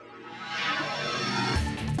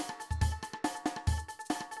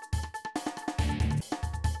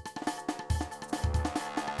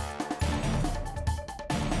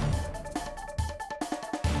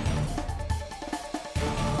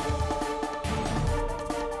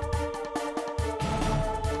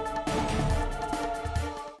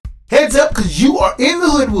You are in the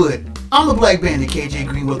Hoodwood. I'm the Black Bandit, KJ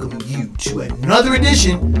Green, welcoming you to another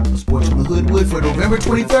edition of Sports from the Hoodwood for November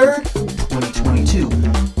 23rd, 2022.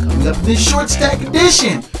 Coming up in this short stack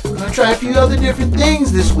edition, we're going to try a few other different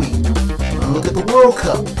things this week. We're going to look at the World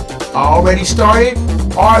Cup. Already started?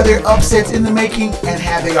 Are there upsets in the making? And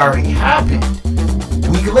have they already happened?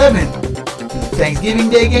 Week 11, the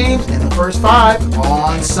Thanksgiving Day games, and the first 5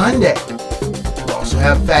 on Sunday. We also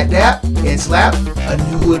have Fat Dap, Head Slap, a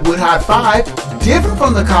new Hoodwood High 5, different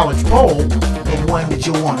from the college poll, but one that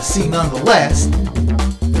you'll want to see nonetheless.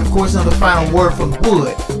 And of course, another final word from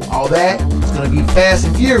Wood. All that is going to be fast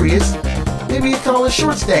and furious. Maybe you call it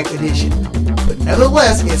short stack edition. But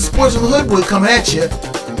nevertheless, it's Sports from the Hoodwood coming at you.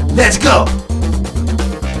 Let's go!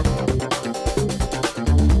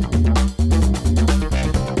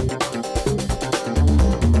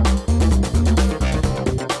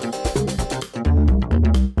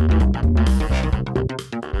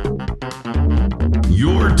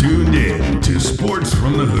 You're tuned in to Sports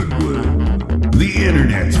from the Hoodwood, the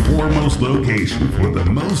internet's foremost location for the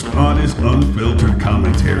most honest, unfiltered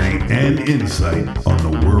commentary and insight on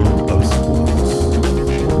the world of sports.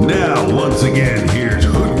 Now, once again, here's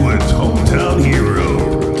Hoodwood's hometown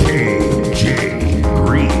hero, KJ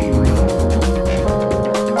Green.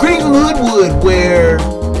 Greetings from the Hoodwood, where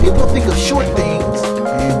people think of short things,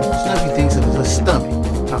 and Snuffy thinks of a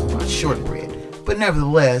stomach. Talking about shortbread. But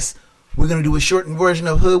nevertheless, we're going to do a shortened version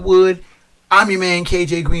of Hoodwood. I'm your man,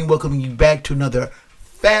 KJ Green, welcoming you back to another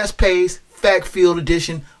fast-paced, fact-filled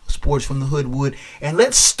edition of Sports from the Hoodwood. And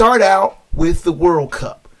let's start out with the World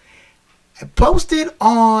Cup. I posted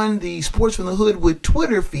on the Sports from the Hoodwood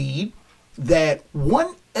Twitter feed that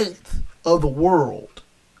 1/8 of the world,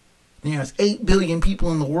 there's 8 billion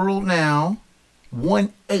people in the world now,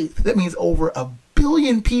 1/8, that means over 1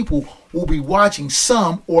 billion people will be watching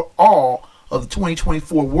some or all of the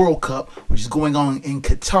 2024 World Cup, which is going on in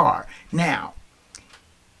Qatar. Now,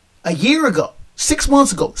 a year ago, 6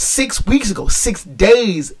 months ago, 6 weeks ago, 6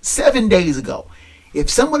 days, 7 days ago, if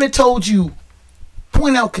someone had told you,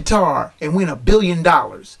 point out Qatar and win $1 billion,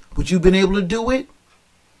 would you have been able to do it?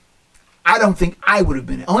 I don't think I would have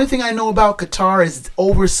been. The only thing I know about Qatar is it's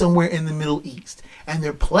over somewhere in the Middle East. And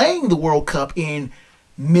they're playing the World Cup in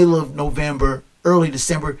middle of November, early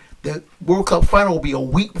December. The World Cup final will be a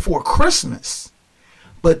week before Christmas.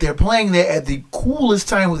 But they're playing there at the coolest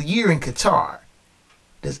time of the year in Qatar.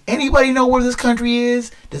 Does anybody know where this country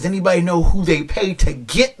is? Does anybody know who they pay to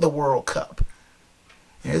get the World Cup?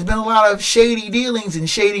 There's been a lot of shady dealings and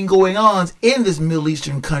shading going on in this Middle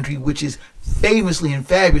Eastern country, which is famously and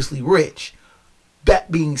fabulously rich.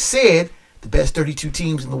 That being said, the best 32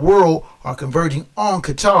 teams in the world are converging on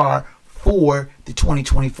Qatar for the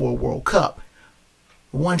 2024 World Cup.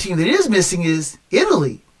 One team that is missing is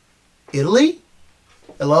Italy. Italy?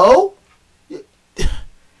 Hello? They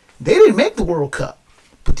didn't make the World Cup,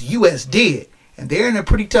 but the U.S. did. And they're in a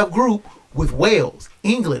pretty tough group with Wales,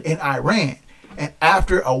 England, and Iran. And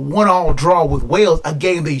after a 1-1 draw with Wales, a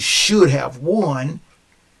game they should have won,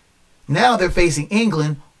 now they're facing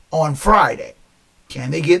England on Friday.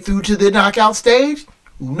 Can they get through to the knockout stage?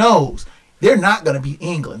 Who knows? They're not going to beat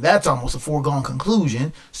England. That's almost a foregone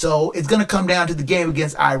conclusion. So it's going to come down to the game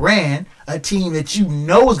against Iran, a team that you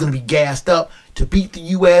know is going to be gassed up to beat the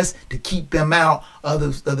U.S., to keep them out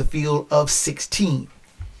of the field of 16.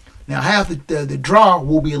 Now, half the draw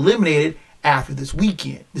will be eliminated after this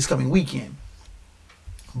coming weekend.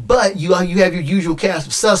 But you have your usual cast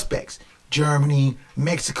of suspects. Germany,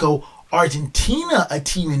 Mexico, Argentina, a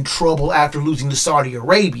team in trouble after losing to Saudi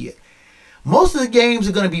Arabia. Most of the games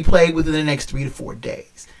are going to be played within the next 3 to 4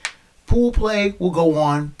 days. Pool play will go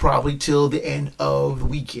on probably till the end of the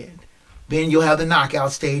weekend. Then you'll have the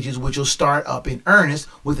knockout stages, which will start up in earnest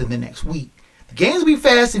within the next week. The games will be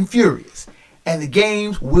fast and furious, and the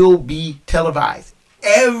games will be televised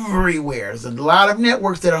everywhere. There's a lot of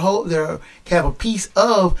networks that have a piece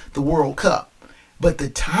of the World Cup. But the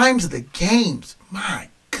times of the games, my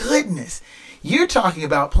goodness, you're talking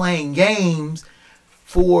about playing games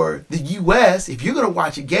for the U.S. If you're going to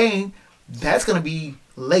watch a game, that's going to be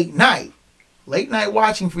late night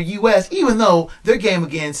watching for U.S., even though their game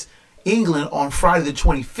against England on Friday the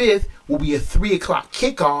 25th will be a 3 o'clock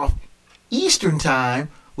kickoff Eastern time,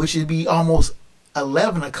 which would be almost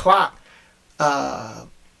 11 o'clock, I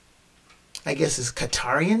guess it's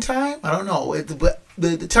Qatarian time? I don't know. But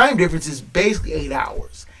the time difference is basically 8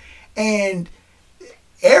 hours. And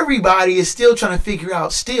everybody is still trying to figure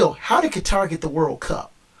out how did Qatar get the World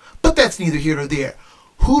Cup? But that's neither here nor there.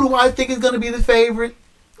 Who do I think is going to be the favorite?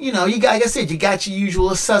 You know, like I said, you got your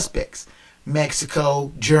usual suspects.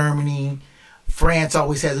 Mexico, Germany, France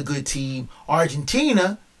always has a good team.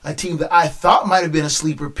 Argentina, a team that I thought might have been a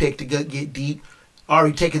sleeper pick to get deep,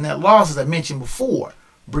 already taking that loss, as I mentioned before.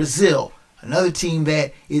 Brazil, another team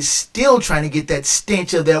that is still trying to get that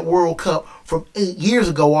stench of that World Cup from 8 years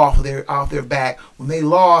ago off their back when they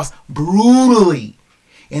lost brutally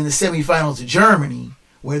in the semifinals to Germany,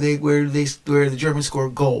 where the Germans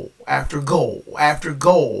scored goal after goal after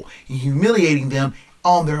goal, and humiliating them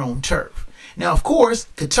on their own turf. Now, of course,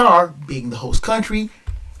 Qatar, being the host country,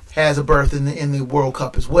 has a berth in the World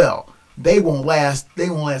Cup as well. They won't last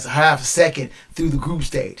a half a second through the group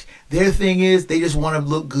stage. Their thing is they just want to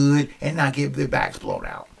look good and not get their backs blown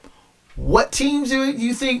out. What team do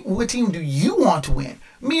you want to win?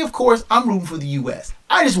 Me, of course, I'm rooting for the U.S.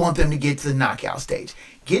 I just want them to get to the knockout stage.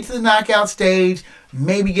 Get to the knockout stage,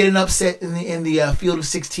 maybe get an upset in the field of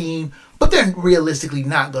 16, but they're realistically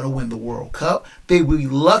not going to win the World Cup. They will be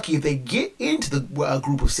lucky if they get into the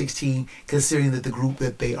group of 16, considering that the group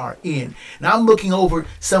that they are in. Now, I'm looking over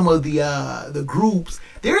some of the groups.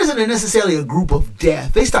 There isn't necessarily a group of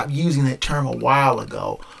death. They stopped using that term a while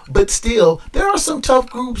ago. But still, there are some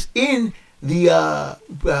tough groups in the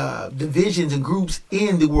divisions and groups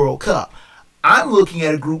in the World Cup. I'm looking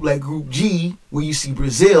at a group like Group G, where you see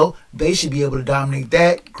Brazil. They should be able to dominate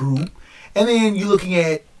that group. And then you're looking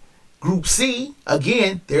at Group C,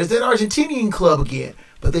 again, there's that Argentinian club again.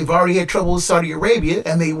 But they've already had trouble with Saudi Arabia,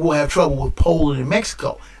 and they will have trouble with Poland and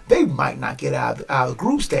Mexico. They might not get out of the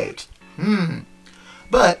group stage.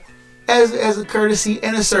 But as a courtesy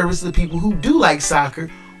and a service to the people who do like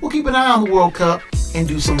soccer, we'll keep an eye on the World Cup and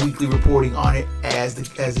do some weekly reporting on it as the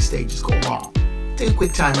stages go along. Take a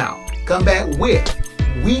quick time out. Come back with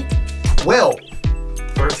Week 12.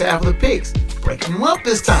 First half of the picks. Breaking them up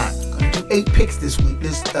this time. Going to do 8 picks this week,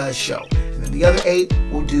 this show. And then the other 8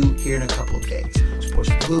 we'll do here in a couple of days. Sports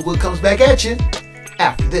from the Hoodwood comes back at you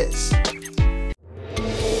after this.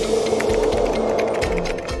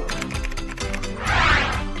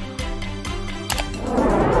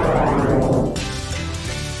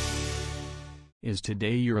 Is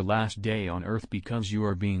today your last day on Earth because you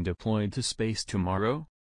are being deployed to space tomorrow?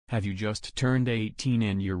 Have you just turned 18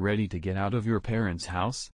 and you're ready to get out of your parents'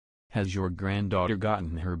 house? Has your granddaughter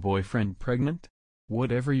gotten her boyfriend pregnant?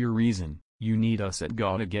 Whatever your reason, you need us at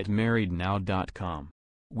GottaGetMarriedNow.com.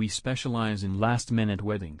 We specialize in last-minute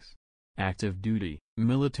weddings. Active duty,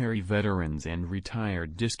 military veterans and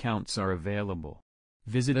retired discounts are available.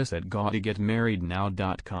 Visit us at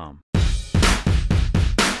GottaGetMarriedNow.com.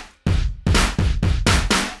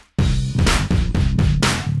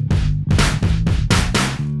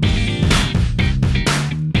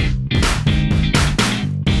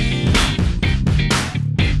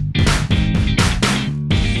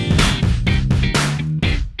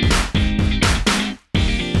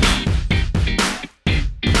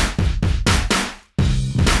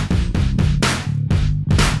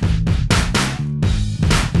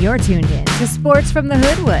 You're tuned in to Sports from the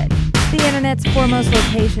Hoodwood, the internet's foremost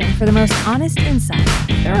location for the most honest insight,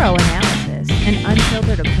 thorough analysis, and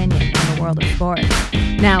unfiltered opinion on the world of sports.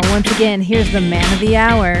 Now, once again, here's the man of the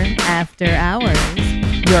hour, After Hours,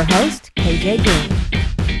 your host, KJ Green.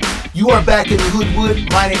 You are back in the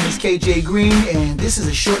Hoodwood. My name is KJ Green, and this is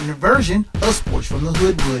a shortened version of Sports from the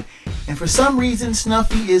Hoodwood. And for some reason,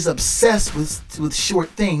 Snuffy is obsessed with short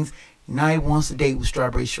things. Now he wants to date with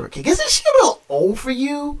Strawberry Shortcake. Is this shit a little old for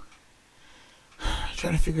you?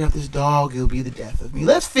 Trying to figure out this dog, it'll be the death of me.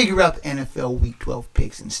 Let's figure out the NFL Week 12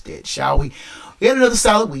 picks instead, shall we? We had another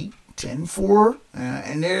solid week, 10-4,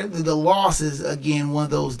 and the losses, again, one of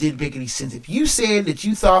those didn't make any sense. If you said that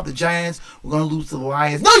you thought the Giants were going to lose to the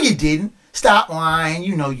Lions, no, you didn't. Stop lying.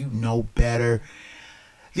 You know better.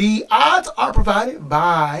 The odds are provided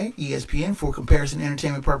by ESPN for comparison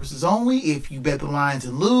entertainment purposes only. If you bet the Lions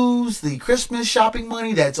and lose the Christmas shopping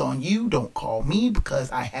money, that's on you. Don't call me because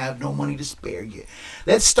I have no money to spare you.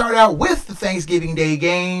 Let's start out with the Thanksgiving Day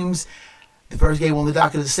games. The first game on the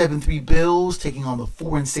docket is the 7-3 Bills taking on the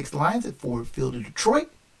 4-6 Lions at Ford Field in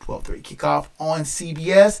Detroit. 12:30 kickoff on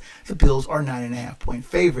CBS. The Bills are 9.5-point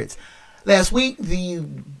favorites. Last week, the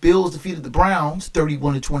Bills defeated the Browns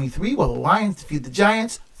 31-23, while the Lions defeated the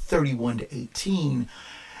Giants 31-18.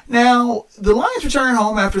 Now, the Lions return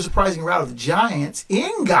home after a surprising rout of the Giants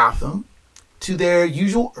in Gotham to their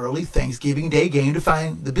usual early Thanksgiving Day game to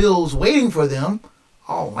find the Bills waiting for them,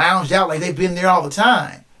 all lounged out like they've been there all the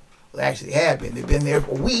time. Well, they actually have been. They've been there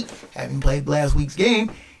for a week, having played last week's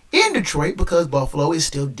game in Detroit because Buffalo is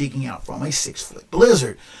still digging out from a 6-foot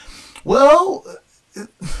blizzard. Well,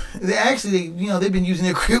 they actually, they've been using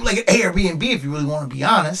their crib like an Airbnb, if you really want to be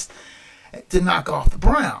honest, to knock off the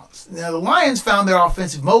Browns. Now, the Lions found their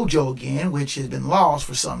offensive mojo again, which has been lost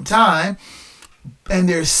for some time. and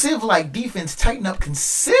their sieve-like defense tightened up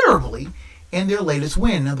considerably in their latest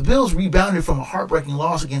win. Now, the Bills rebounded from a heartbreaking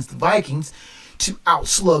loss against the Vikings to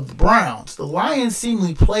outslug the Browns. The Lions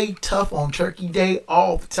seemingly play tough on Turkey Day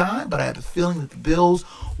all the time, but I have a feeling that the Bills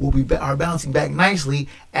are bouncing back nicely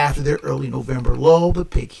after their early November lull. The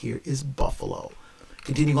pick here is Buffalo.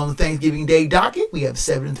 Continuing on the Thanksgiving Day docket, we have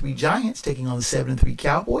 7-3 Giants taking on the 7-3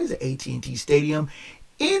 Cowboys at AT&T Stadium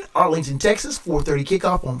in Arlington, Texas. 4:30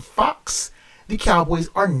 kickoff on Fox. The Cowboys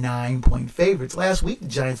are 9-point favorites. Last week, the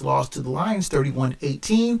Giants lost to the Lions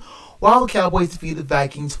 31-18, while the Cowboys defeated the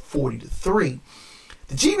Vikings 40-3.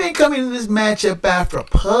 The G-Men come into this matchup after a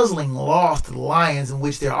puzzling loss to the Lions in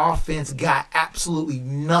which their offense got absolutely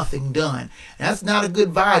nothing done. And that's not a good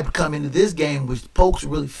vibe to come into this game, which the Pokes are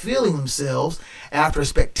really feeling themselves after a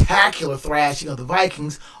spectacular thrashing of the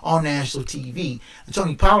Vikings on national TV. And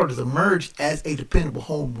Tony Pollard has emerged as a dependable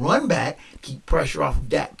home run back to keep pressure off of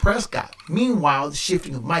Dak Prescott. Meanwhile, the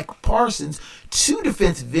shifting of Michael Parsons to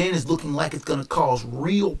defensive end is looking like it's going to cause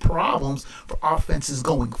real problems for offenses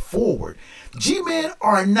going forward. G-Men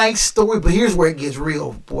are a nice story, but here's where it gets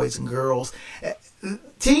real, boys and girls.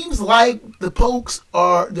 Teams like the Pokes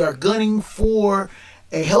they're gunning for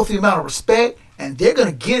a healthy amount of respect, and they're going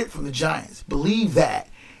to get it from the Giants. Believe that.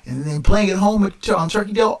 And then playing at home on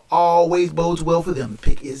Turkey Day always bodes well for them. The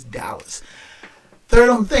pick is Dallas. Third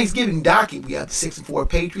on the Thanksgiving docket, we have the 6-4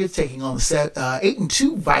 Patriots taking on the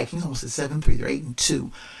 8-2 Vikings. Almost said 7-3. They're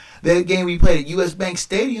 8-2. That game we played at US Bank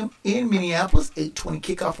Stadium in Minneapolis, 8:20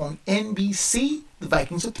 kickoff on NBC. The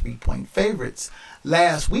Vikings are 3-point favorites.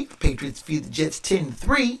 Last week, the Patriots defeated the Jets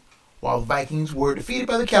 10-3, while the Vikings were defeated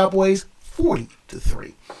by the Cowboys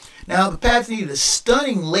 40-3. Now, the Pats needed a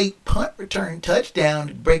stunning late punt return touchdown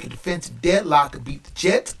to break a defensive deadlock and beat the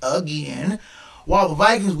Jets again, while the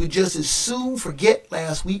Vikings would just as soon forget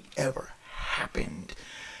last week ever happened.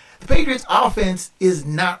 The Patriots' offense is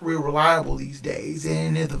not real reliable these days,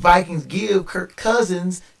 and if the Vikings give Kirk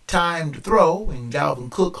Cousins time to throw and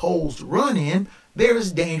Dalvin Cook holes to run in, they're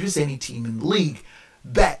as dangerous as any team in the league.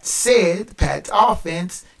 That said, the Pats'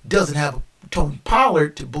 offense doesn't have Tony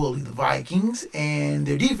Pollard to bully the Vikings, and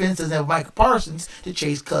their defense doesn't have Michael Parsons to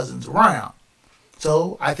chase Cousins around.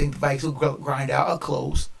 So I think the Vikings will grind out a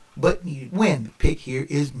close but needed win. The pick here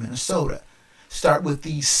is Minnesota. Start with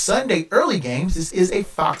the Sunday early games. This is a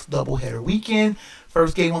Fox doubleheader weekend.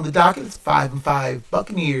 First game on the docket is 5-5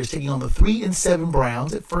 Buccaneers taking on the 3-7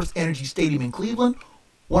 Browns at First Energy Stadium in Cleveland.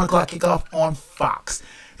 1 o'clock kickoff on Fox.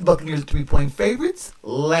 The Buccaneers are 3-point favorites.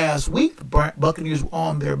 Last week, the Buccaneers were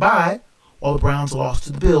on their bye, while the Browns lost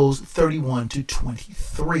to the Bills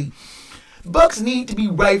 31-23. The Bucs need to be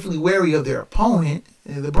rightfully wary of their opponent.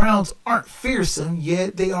 The Browns aren't fearsome,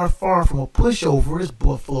 yet they are far from a pushover, as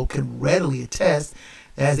Buffalo can readily attest,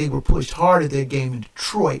 as they were pushed hard at their game in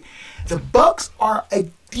Detroit. The Bucs are a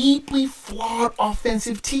deeply flawed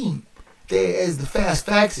offensive team. As the Fast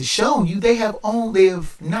Facts has shown you, they have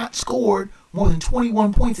not scored more than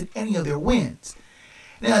 21 points in any of their wins.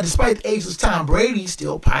 Now, despite the ageless Tom Brady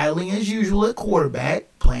still piling as usual at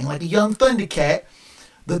quarterback, playing like a young Thundercat,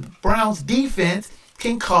 the Browns defense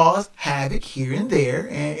can cause havoc here and there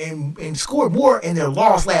and score more in their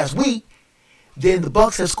loss last week than the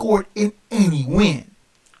Bucs have scored in any win.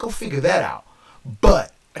 Go figure that out.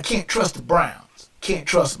 But I can't trust the Browns. Can't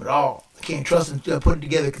trust them at all. I can't trust them to put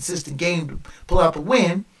together a consistent game to pull out the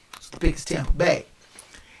win. So the pick is Tampa Bay.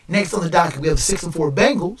 Next on the docket, we have the 6-4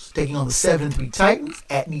 Bengals taking on the 7-3 Titans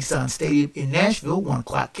at Nissan Stadium in Nashville. 1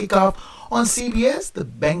 o'clock kickoff on CBS. The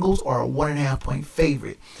Bengals are a 1.5-point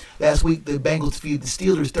favorite. Last week, the Bengals defeated the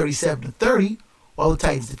Steelers 37-30, while the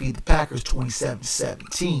Titans defeated the Packers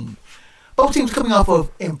 27-17. Both teams coming off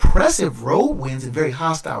of impressive road wins in very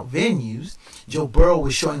hostile venues. Joe Burrow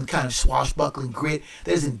was showing the kind of swashbuckling grit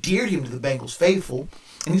that has endeared him to the Bengals faithful.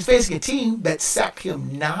 And he's facing a team that sacked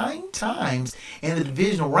him 9 times in the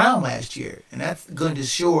divisional round last year. And that's going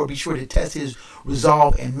to be sure to test his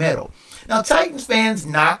resolve and mettle. Now, Titans fans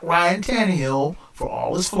knock Ryan Tannehill for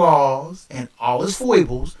all his flaws and all his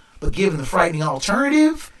foibles, but given the frightening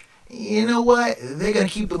alternative, you know what? They're going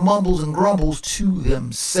to keep the mumbles and grumbles to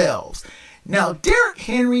themselves. Now, Derrick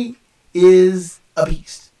Henry is a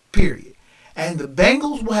beast, period. And the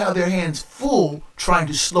Bengals will have their hands full trying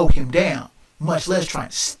to slow him down, much less trying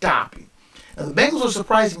to stop him. Now, the Bengals are a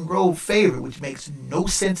surprising road favorite, which makes no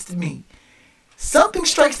sense to me. Something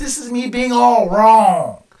strikes this as me being all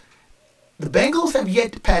wrong. The Bengals have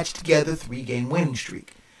yet to patch together a 3-game winning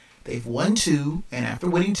streak. They've won 2, and after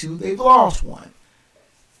winning 2, they've lost 1.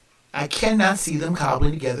 I cannot see them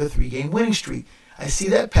cobbling together a 3-game winning streak. I see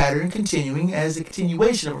that pattern continuing as a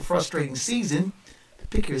continuation of a frustrating season. The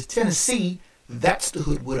picker is Tennessee. That's the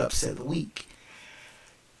Hoodwood upset of the week.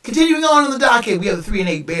 Continuing on the docket, we have the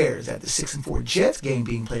 3-8 Bears at the 6-4 Jets, game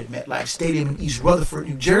being played at MetLife Stadium in East Rutherford,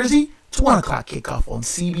 New Jersey. It's 1 o'clock kickoff on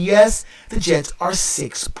CBS. The Jets are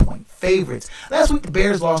 6-point favorites. Last week, the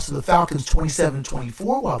Bears lost to the Falcons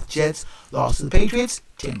 27-24, while the Jets lost to the Patriots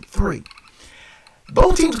 10-3.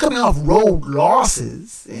 Both teams coming off road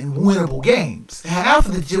losses and winnable games. Half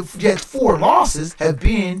of the Jets' 4 losses have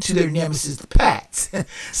been to their nemesis, the Pats.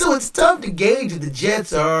 So it's tough to gauge if the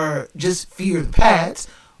Jets are just fear the Pats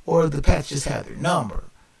or the Pats just have their number.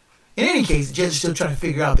 In any case, the Jets are still trying to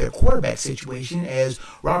figure out their quarterback situation, as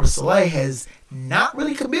Robert Saleh has not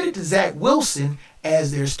really committed to Zach Wilson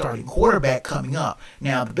as their starting quarterback coming up.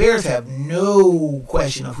 Now, the Bears have no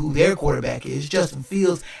question of who their quarterback is. Justin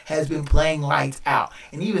Fields has been playing lights out.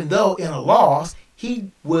 And even though in a loss,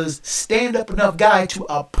 he was stand-up enough guy to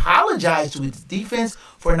apologize to his defense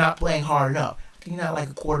for not playing hard enough. Do you not like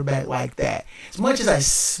a quarterback like that? As much as I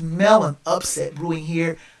smell an upset brewing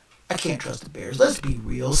here, I can't trust the Bears. Let's be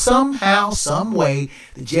real. Somehow, some way,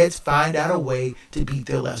 the Jets find out a way to beat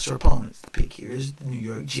their lesser opponents. The pick here is the New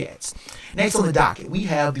York Jets. Next on the docket, we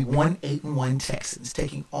have the 1-8-1 Texans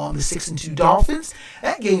taking on the 6-2 Dolphins.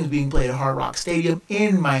 That game is being played at Hard Rock Stadium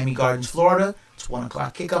in Miami Gardens, Florida. It's 1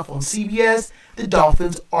 o'clock kickoff on CBS. The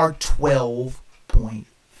Dolphins are 12-point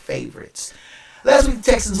favorites. Last week, the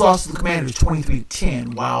Texans lost to the Commanders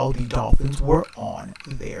 23-10, while the Dolphins were on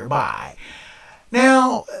their bye.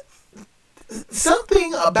 Now,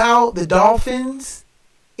 something about the Dolphins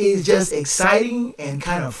is just exciting and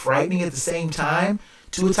kind of frightening at the same time.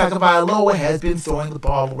 Tua Tagovailoa has been throwing the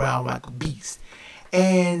ball around like a beast.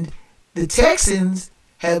 And the Texans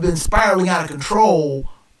have been spiraling out of control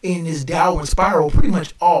in this downward spiral pretty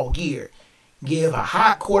much all year. Give a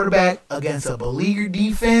hot quarterback against a beleaguered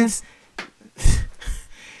defense.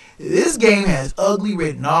 This game has ugly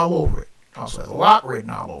written all over it. Also has a lock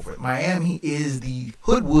written all over it. Miami is the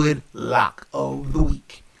Hoodwood lock of the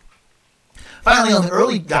week. Finally, on the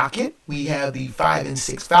early docket, we have the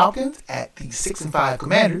 5-6 Falcons at the 6-5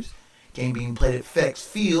 Commanders. Game being played at FedEx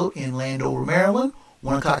Field in Landover, Maryland.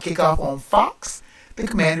 1 o'clock kickoff on Fox. The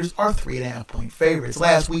Commanders are 3.5-point favorites.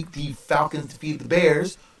 Last week, the Falcons defeated the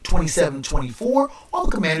Bears 27-24, while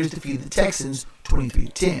the Commanders defeated the Texans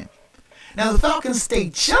 23-10. Now, the Falcons stay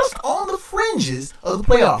just on the fringes of the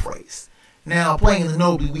playoff race. Now, playing in the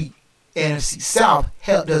nobly weak NFC South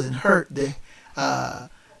doesn't hurt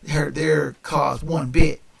their cause one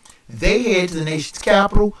bit. They head to the nation's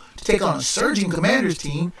capital to take on a surging Commanders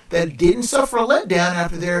team that didn't suffer a letdown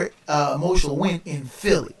after their emotional win in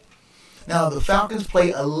Philly. Now, the Falcons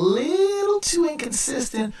play a little too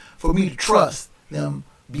inconsistent for me to trust them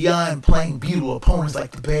beyond playing beautiful opponents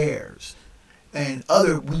like the Bears and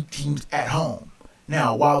other weak teams at home.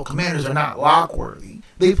 Now, while Commanders are not lock-worthy,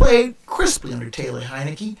 they played crisply under Taylor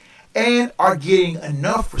Heineke and are getting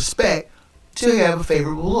enough respect to have a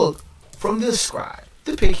favorable look from this scribe.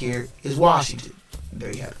 The pick here is Washington.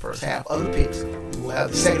 There you have the first half of the picks. We will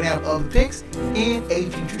have the second half of the picks in a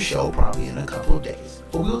future show, probably in a couple of days.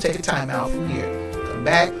 But we will take a timeout from here. Come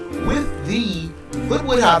back with the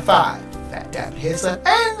Hoodwood High Five, Fat Dap Headset,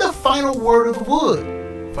 and the final word of the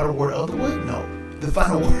wood. Final word of the wood? No. The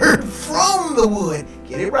final word from the wood.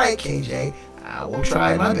 Get it right, KJ. I will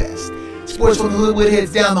try my best. Sports from the Hoodwood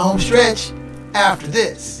heads down the home stretch after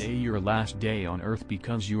this. Today your last day on Earth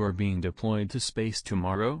because you are being deployed to space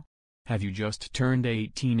tomorrow? Have you just turned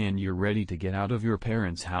 18 and you're ready to get out of your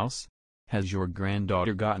parents' house? Has your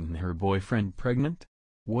granddaughter gotten her boyfriend pregnant?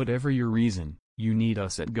 Whatever your reason, you need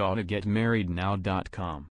us at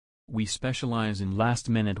GottaGetMarriedNow.com. We specialize in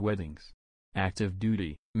last-minute weddings. Active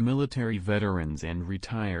duty, military veterans and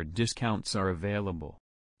retired discounts are available.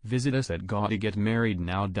 Visit us at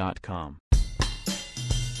GottaGetMarriedNow.com.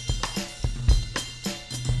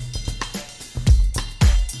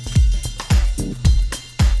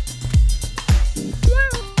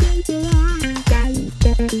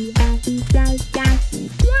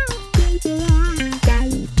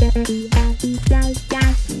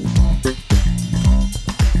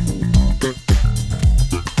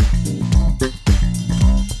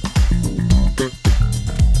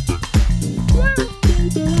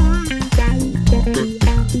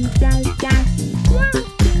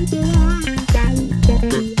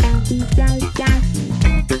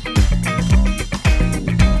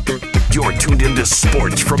 You're tuned into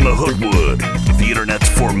Sports from the Hoodwood, the internet's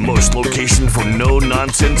foremost location for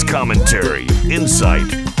no-nonsense commentary,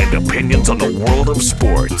 insight, and opinions on the world of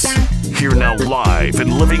sports. Here now live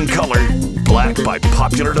in living color, black by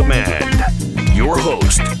popular demand, your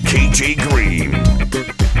host, KJ Green.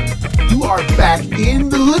 You are back in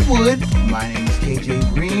the Hoodwood. My name is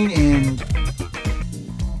KJ Green, and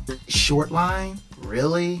short line,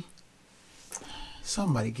 Really?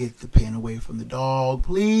 Somebody get the pen away from the dog,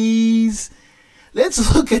 please.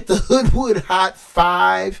 Let's look at the Hoodwood Hot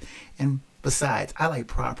 5. And besides, I like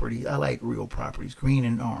property. I like real properties, green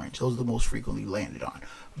and orange. Those are the most frequently landed on.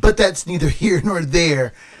 But that's neither here nor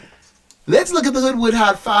there. Let's look at the Hoodwood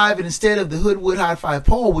Hot 5. And instead of the Hoodwood Hot 5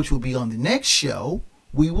 poll, which will be on the next show,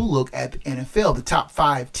 we will look at the NFL, the top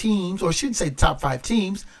 5 teams, or I shouldn't say the top 5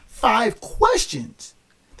 teams, 5 questions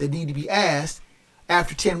that need to be asked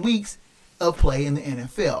after 10 weeks of play in the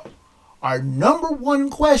NFL. Our number one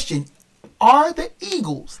question, are the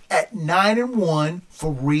Eagles at 9-1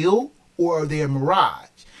 for real, or are they a mirage?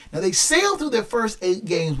 Now, they sailed through their first 8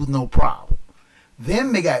 games with no problem.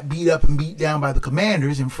 Then they got beat up and beat down by the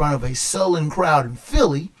Commanders in front of a sullen crowd in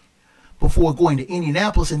Philly before going to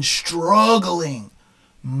Indianapolis and struggling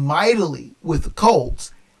mightily with the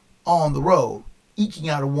Colts on the road, eking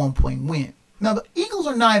out a 1-point win. Now, the Eagles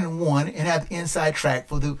are 9-1 and have the inside track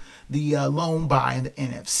for the lone bye in the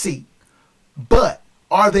NFC. But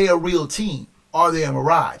are they a real team? Are they a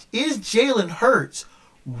mirage? Is Jalen Hurts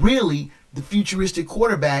really the futuristic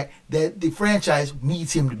quarterback that the franchise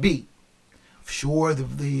needs him to be? Sure,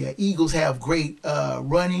 the Eagles have great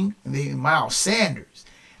running, and Miles Sanders.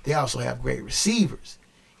 They also have great receivers,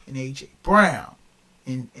 and A.J. Brown,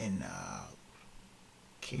 and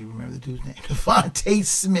can't remember the dude's name, Devontae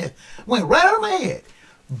Smith. Went right out of my head.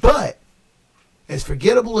 But as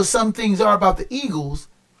forgettable as some things are about the Eagles,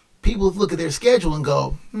 people look at their schedule and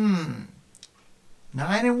go,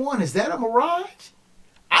 9-1, is that a mirage?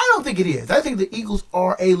 I don't think it is. I think the Eagles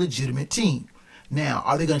are a legitimate team. Now,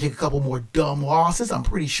 are they going to take a couple more dumb losses? I'm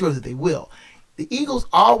pretty sure that they will. The Eagles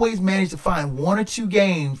always manage to find 1 or 2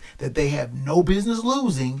 games that they have no business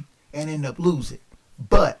losing and end up losing.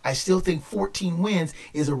 But I still think 14 wins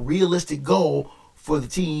is a realistic goal for the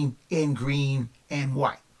team in green and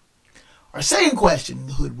white. Our second question in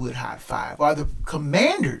the Hoodwood Hot 5, are the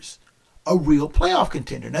Commanders a real playoff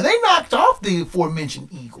contender? Now, they knocked off the aforementioned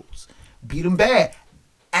Eagles, beat them bad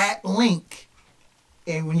at Link.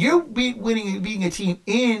 And when you're beating a team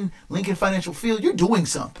in Lincoln Financial Field, you're doing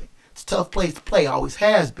something. It's a tough place to play, always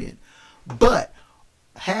has been. But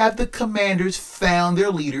have the Commanders found their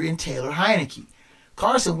leader in Taylor Heineke?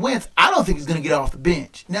 Carson Wentz, I don't think he's going to get off the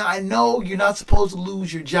bench. Now, I know you're not supposed to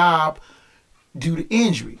lose your job due to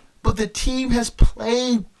injury, but the team has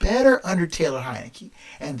played better under Taylor Heineke.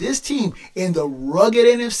 And this team in the rugged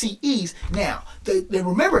NFC East, now,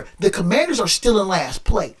 remember, the Commanders are still in last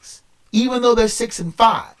place, even though they're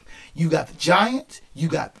 6-5. You got the Giants, you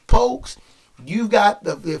got the Pokes, you've got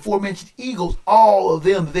the aforementioned Eagles, all of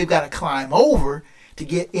them that they've got to climb over to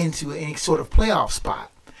get into any sort of playoff spot.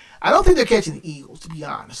 I don't think they're catching the Eagles, to be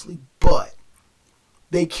honestly, but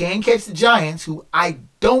they can catch the Giants, who I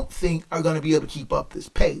don't think are going to be able to keep up this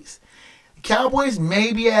pace. The Cowboys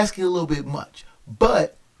may be asking a little bit much,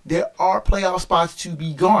 but there are playoff spots to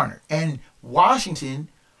be garnered. And Washington,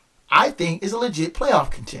 I think, is a legit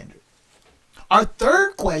playoff contender. Our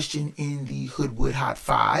third question in the Hoodwood Hot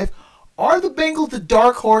 5, are the Bengals the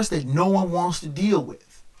dark horse that no one wants to deal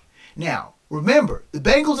with? Now, remember, the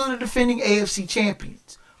Bengals are the defending AFC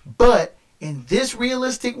champions. But in this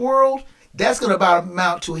realistic world, that's going to about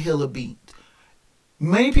amount to a hill of beans.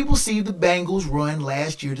 Many people see the Bengals run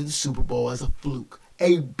last year to the Super Bowl as a fluke,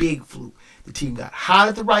 a big fluke. The team got hot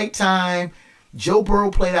at the right time. Joe Burrow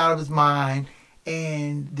played out of his mind.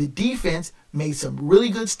 And the defense made some really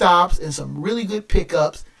good stops and some really good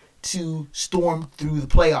pickups to storm through the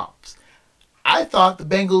playoffs. I thought the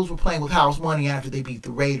Bengals were playing with house money after they beat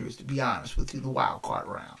the Raiders, to be honest with you, the wild card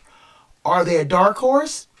round. Are they a dark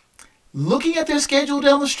horse? Looking at their schedule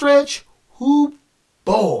down the stretch,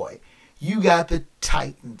 boy, you got the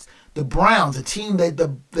Titans, the Browns, a team that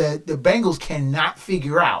the Bengals cannot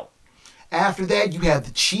figure out. After that, you have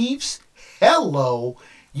the Chiefs. Hello.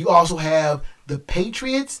 You also have the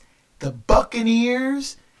Patriots, the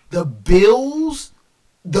Buccaneers, the Bills,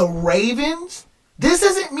 the Ravens. This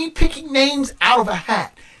isn't me picking names out of a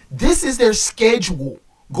hat. This is their schedule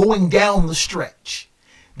going down the stretch.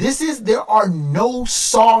 There are no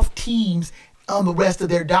soft teams on the rest of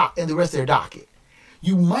their docket.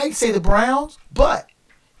 You might say the Browns, but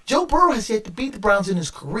Joe Burrow has yet to beat the Browns in his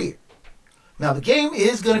career. Now, the game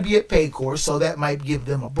is going to be at Paycor, so that might give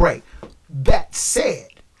them a break. That said,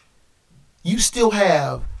 you still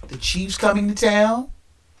have the Chiefs coming to town.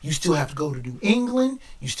 You still have to go to New England.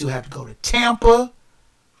 You still have to go to Tampa.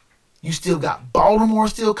 You still got Baltimore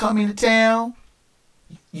still coming to town.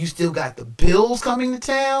 You still got the Bills coming to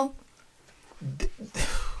town.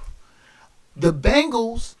 The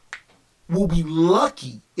Bengals will be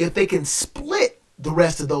lucky if they can split the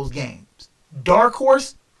rest of those games. Dark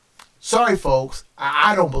horse, Sorry, folks,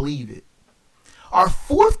 I don't believe it. Our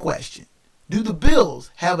fourth question, do the Bills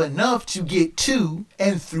have enough to get to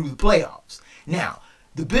and through the playoffs? Now,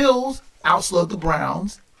 the Bills outslugged the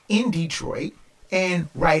Browns in Detroit and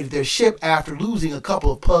righted their ship after losing a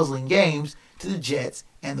couple of puzzling games to the Jets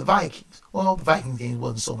and the Vikings. Well, the Vikings game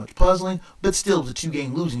wasn't so much puzzling, but still it was a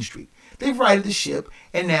 2-game losing streak. They've righted the ship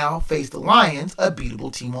and now face the Lions, a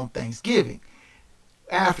beatable team on Thanksgiving.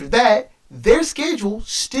 After that, their schedule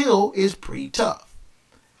still is pretty tough.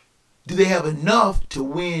 Do they have enough to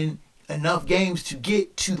win enough games to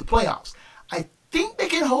get to the playoffs? I think they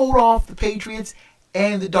can hold off the Patriots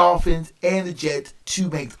and the Dolphins and the Jets to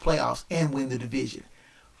make the playoffs and win the division.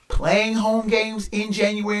 Playing home games in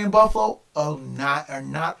January in Buffalo are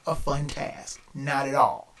not a fun task. Not at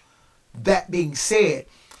all. That being said,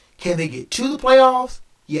 can they get to the playoffs?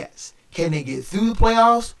 Yes. Can they get through the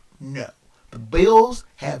playoffs? No. The Bills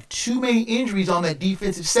have too many injuries on that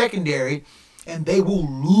defensive secondary, and they will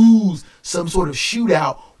lose some sort of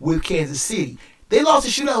shootout with Kansas City. They lost a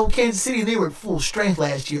shootout with Kansas City, and they were at full strength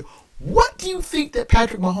last year. What do you think that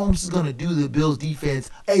Patrick Mahomes is going to do to the Bills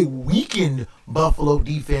defense, a weakened Buffalo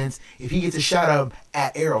defense, if he gets a shot at him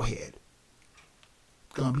at Arrowhead?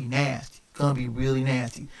 It's going to be nasty. It's going to be really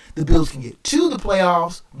nasty. The Bills can get to the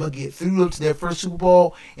playoffs, but get through to their first Super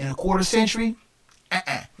Bowl in a quarter century?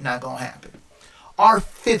 Not going to happen. Our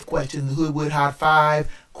fifth question, the Hoodwood Hot 5,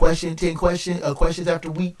 questions after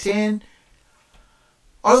week 10.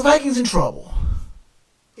 Are the Vikings in trouble?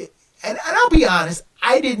 And I'll be honest,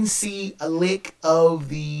 I didn't see a lick of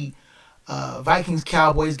the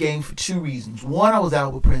Vikings-Cowboys game for two reasons. One, I was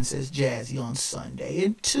out with Princess Jazzy on Sunday.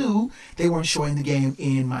 And two, they weren't showing the game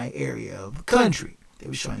in my area of the country. They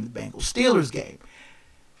were showing the Bengals-Steelers game.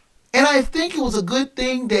 And I think it was a good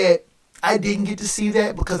thing that I didn't get to see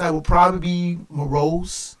that because I would probably be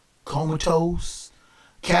morose, comatose,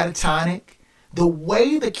 catatonic. The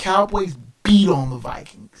way the Cowboys beat on the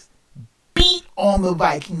Vikings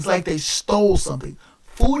like they stole something.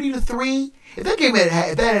 40-3. If that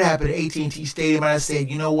had happened at AT&T Stadium, I'd have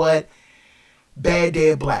said, you know what? Bad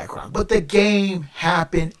day at Black Rock. But the game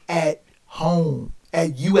happened at home,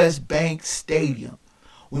 at US Bank Stadium.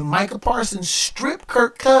 When Micah Parsons stripped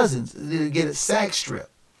Kirk Cousins to get a sack strip.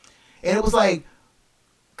 And it was like,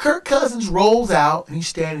 Kirk Cousins rolls out, and he's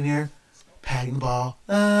standing there, patting the ball.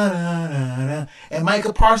 And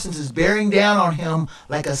Micah Parsons is bearing down on him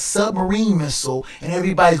like a submarine missile, and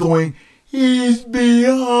everybody's going, he's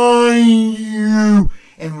behind you.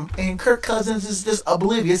 And Kirk Cousins is just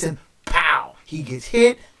oblivious, and pow, he gets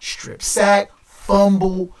hit, strip sack,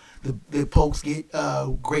 fumble. The Pokes get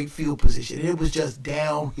great field position. It was just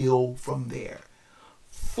downhill from there.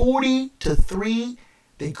 40-3.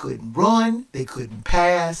 They couldn't run. They couldn't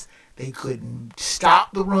pass. They couldn't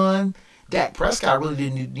stop the run. Dak Prescott really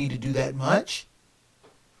didn't need to do that much.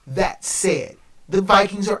 That said, the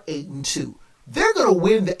Vikings are 8-2. They're going to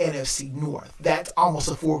win the NFC North. That's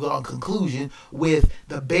almost a foregone conclusion with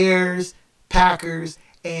the Bears, Packers,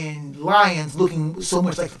 and Lions looking so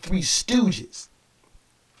much like the Three Stooges.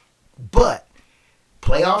 But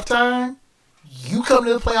playoff time, you come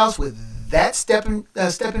to the playoffs with that step and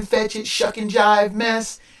fetch it, shuck and jive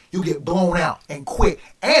mess, you'll get blown out and quick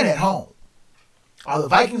and at home. Are the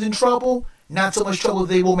Vikings in trouble? Not so much trouble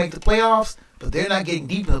they won't make the playoffs, but they're not getting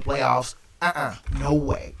deep in the playoffs. No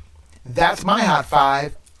way. That's my hot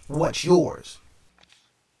 5. What's yours?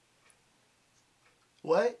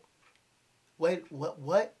 What? Wait,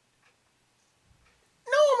 what?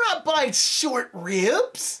 No, I'm not buying short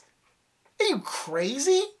ribs. Are you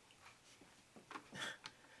crazy?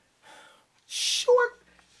 Short?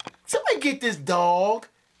 Somebody get this dog.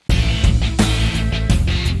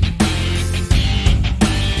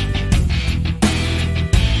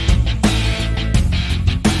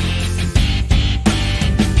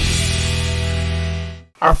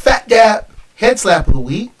 Our Fat Dap head slap of the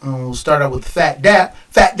week. We'll start out with Fat Dap.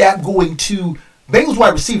 Fat Dap going to Bengals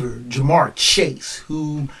wide receiver Jamar Chase,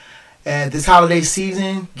 who this holiday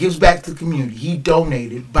season gives back to the community. He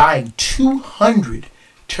donated buying 200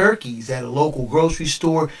 turkeys at a local grocery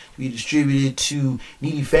store to be distributed to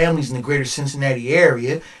needy families in the greater Cincinnati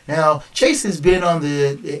area. Now, Chase has been on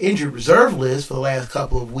the injured reserve list for the last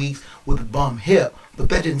couple of weeks with a bum hip, but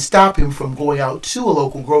that didn't stop him from going out to a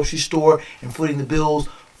local grocery store and footing the bills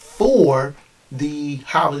for the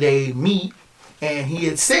holiday meat. And he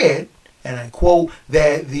had said, and I quote,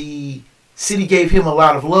 that the city gave him a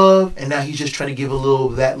lot of love, and now he's just trying to give a little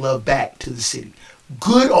of that love back to the city.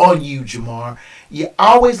 Good on you, Jamar. You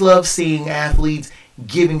always love seeing athletes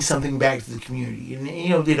giving something back to the community. And, you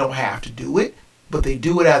know, they don't have to do it, but they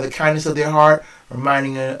do it out of the kindness of their heart,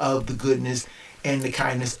 reminding of the goodness and the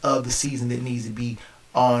kindness of the season that needs to be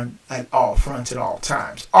on at all fronts at all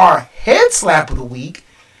times. Our head slap of the week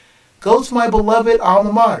goes to my beloved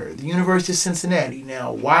alma mater, the University of Cincinnati.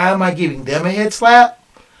 Now, why am I giving them a head slap?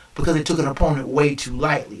 Because they took an opponent way too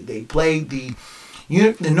lightly. They played the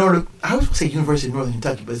Northern, I was going to say University of Northern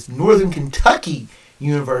Kentucky, but it's Northern Kentucky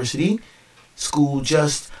University, school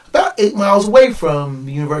just about 8 miles away from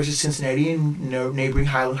the University of Cincinnati in neighboring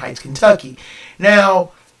Highland Heights, Kentucky.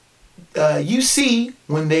 Now, UC,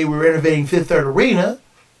 when they were renovating Fifth Third Arena,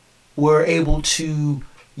 were able to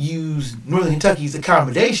use Northern Kentucky's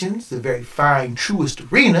accommodations, the very fine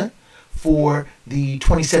Truist Arena, for the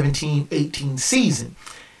 2017-18 season.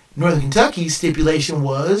 Northern Kentucky's stipulation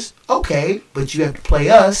was, okay, but you have to play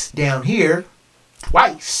us down here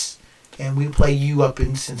twice, and we play you up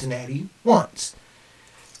in Cincinnati once.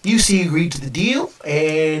 UC agreed to the deal,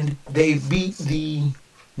 and they beat the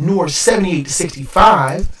Norse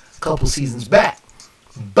 78-65 a couple seasons back.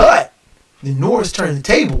 But the Norse turned the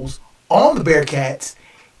tables on the Bearcats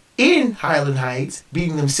in Highland Heights,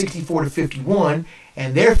 beating them 64-51,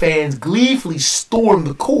 and their fans gleefully stormed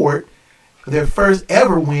the court for their first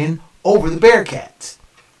ever win over the Bearcats.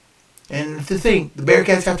 And to think, the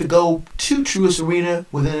Bearcats have to go to Truist Arena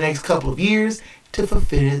within the next couple of years to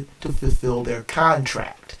fulfill their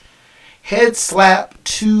contract. Head slap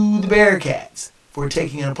to the Bearcats for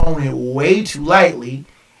taking an opponent way too lightly,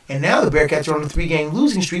 and now the Bearcats are on a 3-game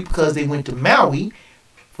losing streak because they went to Maui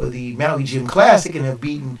for the Maui Gym Classic and have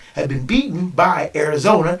been beaten by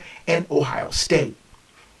Arizona and Ohio State.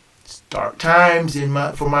 Dark times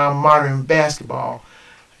for my modern basketball.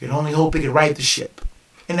 I can only hope it can right the ship.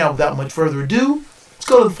 And now, without much further ado, let's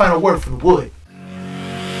go to the final word from the wood.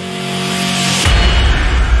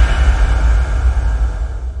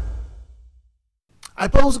 I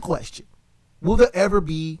pose a question. Will there ever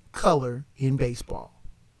be color in baseball?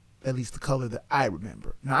 At least the color that I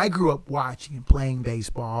remember. Now, I grew up watching and playing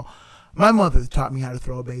baseball. My mother taught me how to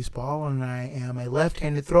throw a baseball, and I am a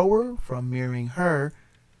left-handed thrower from mirroring her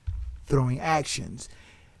throwing actions.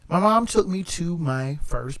 My mom took me to my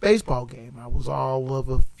first baseball game. I was all of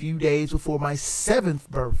a few days before my 7th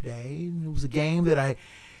birthday, and it was a game that I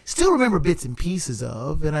still remember bits and pieces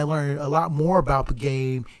of, and I learned a lot more about the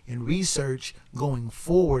game and research going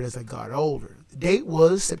forward as I got older. The date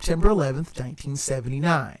was September 11th,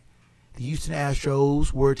 1979. The Houston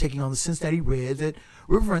Astros were taking on the Cincinnati Reds at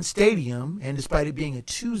Riverfront Stadium, and despite it being a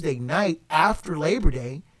Tuesday night after Labor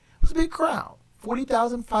Day, it was a big crowd.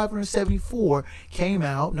 40,574 came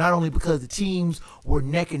out, not only because the teams were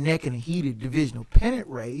neck and neck in a heated divisional pennant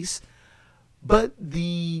race, but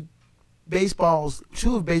two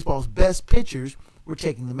of baseball's best pitchers were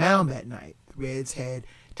taking the mound that night. The Reds had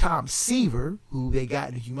Tom Seaver, who they got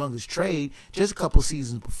in a humongous trade just a couple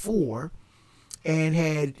seasons before, and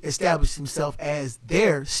had established himself as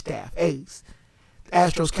their staff ace. The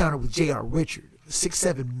Astros countered with J.R. Richard, a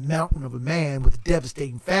 6'7" mountain of a man with a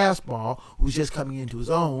devastating fastball who was just coming into his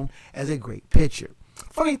own as a great pitcher.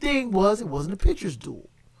 Funny thing was, it wasn't a pitcher's duel.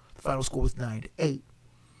 The final score was 9-8.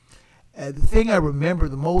 The thing I remember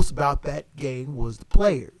the most about that game was the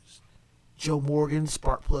players. Joe Morgan,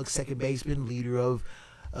 spark plug second baseman, leader of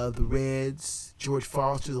the Reds. George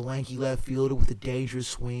Foster, the lanky left fielder with a dangerous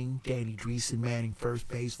swing. Danny Dreesen manning first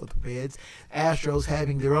base for the Reds. Astros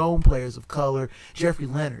having their own players of color. Jeffrey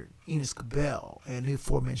Leonard, Enos Cabell, and the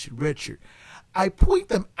aforementioned Richard. I point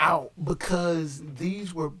them out because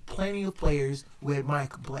these were plenty of players who had my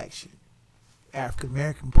complexion. African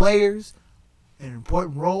American players in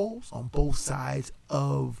important roles on both sides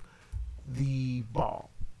of the ball.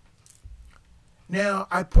 Now,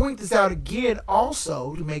 I point this out again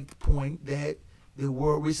also to make the point that the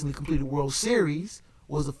recently completed World Series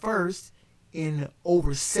was the first in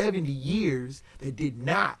over 70 years that did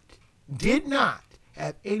not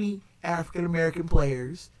have any African American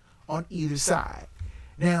players on either side.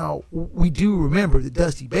 Now, we do remember that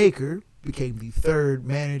Dusty Baker became the third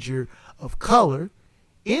manager of color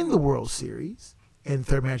in the World Series, and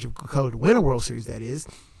third manager of color to win a World Series, that is.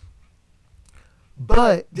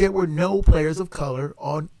 But there were no players of color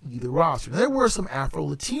on either roster. Now, there were some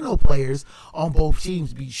Afro-Latino players on both teams,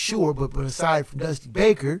 to be sure, but aside from Dusty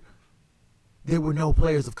Baker, there were no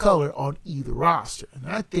players of color on either roster. And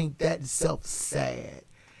I think that itself is sad.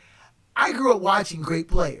 I grew up watching great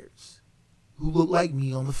players who looked like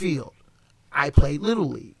me on the field. I played Little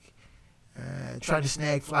League, trying to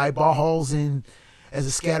snag fly balls in as a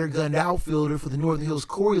scattergunned outfielder for the Northern Hills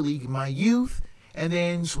Corey League in my youth, and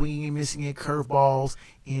then swinging and missing at curveballs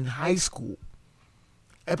in high school.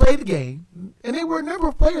 I played the game, and there were a number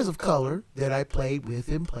of players of color that I played with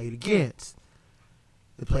and played against.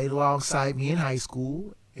 They played alongside me in high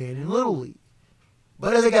school and in Little League.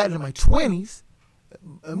 But as I got into my 20s,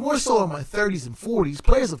 and more so in my 30s and 40s,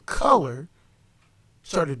 players of color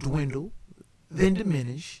started to dwindle, then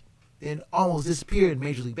diminish, then almost disappear in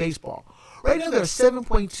Major League Baseball. Right now, there are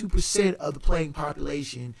 7.2% of the playing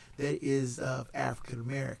population that is of African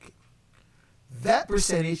American. That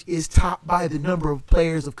percentage is topped by the number of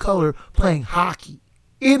players of color playing hockey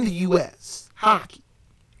in the U.S. Hockey.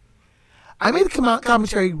 I made a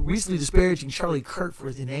commentary recently disparaging Charlie Kirk for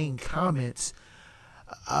his inane comments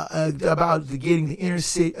about getting inner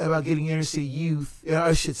city youth.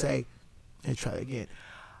 I should say, let's try that again.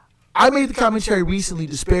 I made the commentary recently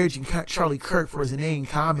disparaging Charlie Kirk for his inane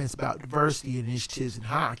comments about diversity initiatives in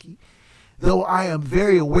hockey. Though I am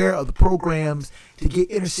very aware of the programs to get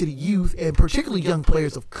inner city youth and particularly young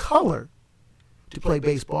players of color to play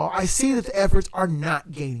baseball, I see that the efforts are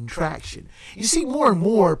not gaining traction. You see more and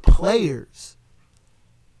more players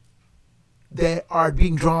that are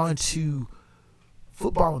being drawn to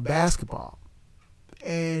football and basketball.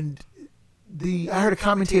 And I heard a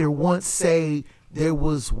commentator once say there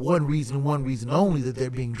was one reason only that they're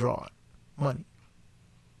being drawn: money.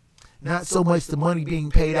 Not so much the money being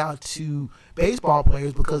paid out to baseball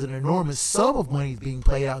players, because an enormous sum of money is being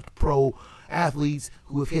paid out to pro athletes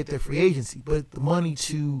who have hit their free agency, but the money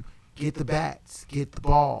to get the bats, get the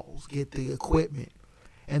balls, get the equipment,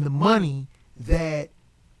 and the money that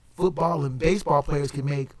football and baseball players can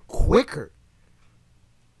make quicker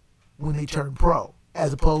when they turn pro,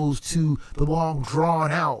 as opposed to the long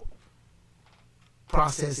drawn out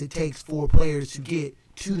process it takes for players to get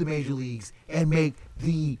to the major leagues and make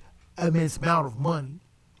the immense amount of money.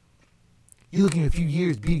 You're looking at a few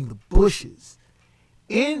years beating the bushes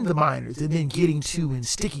in the minors and then getting to and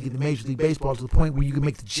sticking in the Major League Baseball to the point where you can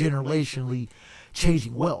make the generationally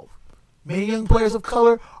changing wealth. Many young players of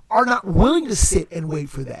color are not willing to sit and wait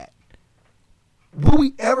for that. Will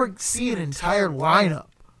we ever see an entire lineup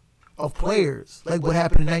of players like what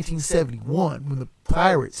happened in 1971 when the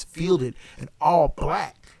Pirates fielded an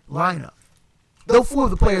all-black lineup? Though 4 of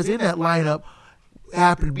the players in that lineup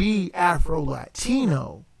happen to be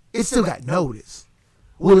Afro-Latino, it still got noticed.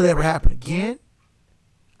 Will it ever happen again?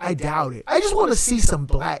 I doubt it. I just want to see some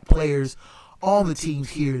black players on the teams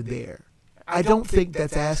here and there. I don't think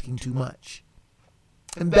that's asking too much.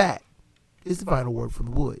 And that is the final word from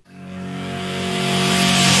the Wood.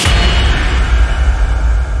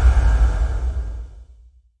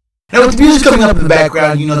 Now, with the music coming up in the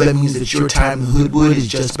background, you know that means that your time in the Hoodwood is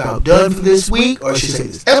just about done for this week, or I should say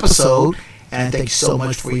this episode. And I thank you so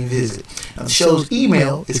much for your visit. Now, the show's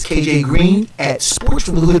email is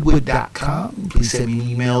kjgreen@sportsfromthehoodwood.com. Please send me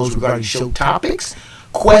emails regarding show topics,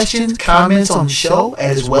 questions, comments on the show,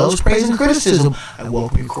 as well as praise and criticism. I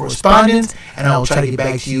welcome your correspondence, and I will try to get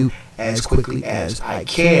back to you as quickly as I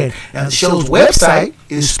can. Now, the show's website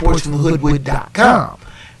is sportsfromthehoodwood.com.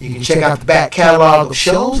 You can check out the back catalog of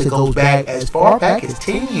shows. It goes back as far back as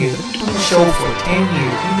 10 years. I've been doing the show for 10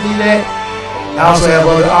 years. Can you believe that? I also have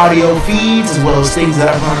other audio feeds as well as things that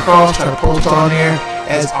I run across, try to post on there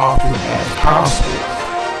as often as possible.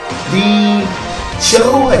 The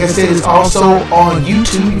show, like I said, is also on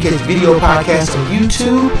YouTube. You can get video podcasts on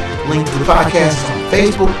YouTube. Link to the podcast is on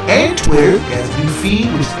Facebook and Twitter. It has a new feed,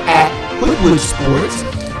 which is @Hoodwood Sports.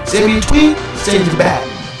 Send me a tweet, send it back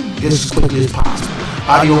just as quickly as possible.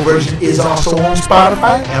 Audio version is also on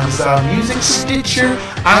Spotify, Amazon Music, Stitcher,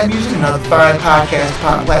 iMusic, and other fine podcast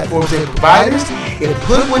platforms and providers. If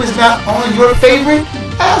Hoodwood is not on your favorite,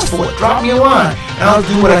 ask for it. Drop me a line, and I'll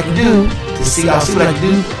do what I can do to see. I'll see what I can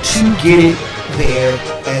do to get it there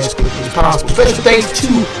as quickly as possible. Special thanks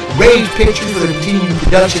to Rage Pictures for the continued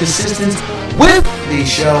production assistance with the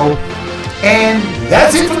show. And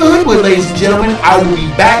that's it for the Hoodwood, ladies and gentlemen. I will be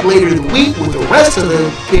back later in the week with the rest of the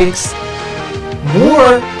picks.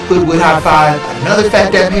 More Hoodwood High Five, another Fat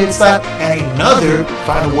Dap Head Slap, and another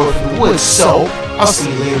Final Word from the Woods. So, I'll see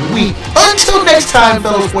you later in the week. Until next time,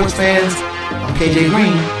 fellow sports fans, I'm KJ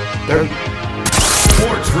Green, 30.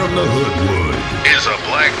 Sports from the Hoodwood is a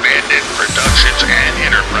Black Bandit Productions and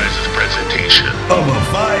Enterprises presentation of a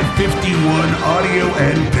 551 Audio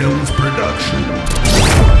and Films production.